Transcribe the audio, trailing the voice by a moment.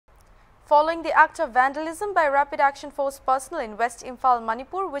following the act of vandalism by Rapid Action Force personnel in West Imphal,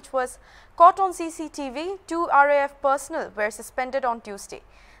 Manipur, which was caught on CCTV. 2 RAF personnel were suspended on Tuesday.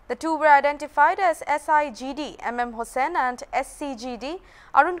 The two were identified as SIGD MM Hossain and SCGD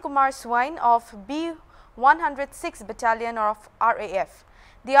Arun Kumar Swain of B106 Battalion of RAF.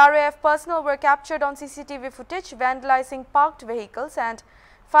 The RAF personnel were captured on CCTV footage vandalizing parked vehicles and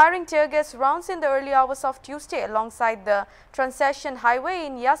firing tear gas rounds in the early hours of Tuesday alongside the Transition Highway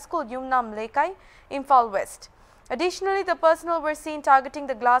in Yaskul Yumnam Lekai, Imphal West. Additionally, the personnel were seen targeting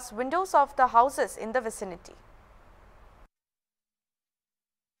the glass windows of the houses in the vicinity.